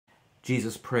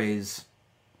Jesus prays,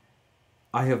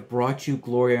 I have brought you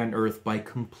glory on earth by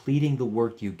completing the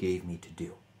work you gave me to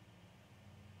do.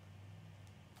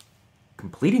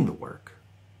 Completing the work?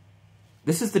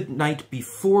 This is the night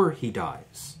before he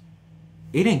dies.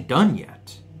 It ain't done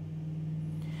yet.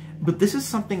 But this is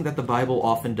something that the Bible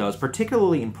often does,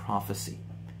 particularly in prophecy.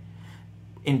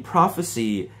 In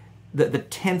prophecy, the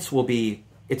tense will be,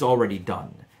 it's already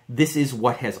done. This is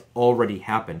what has already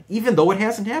happened, even though it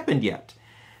hasn't happened yet.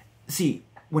 See,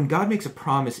 when God makes a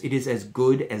promise, it is as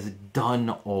good as done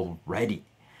already.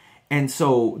 And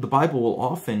so the Bible will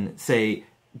often say,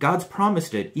 God's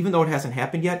promised it, even though it hasn't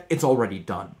happened yet, it's already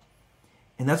done.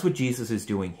 And that's what Jesus is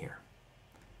doing here.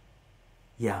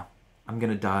 Yeah, I'm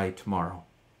going to die tomorrow.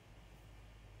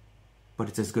 But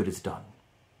it's as good as done,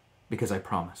 because I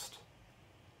promised.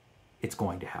 It's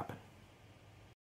going to happen.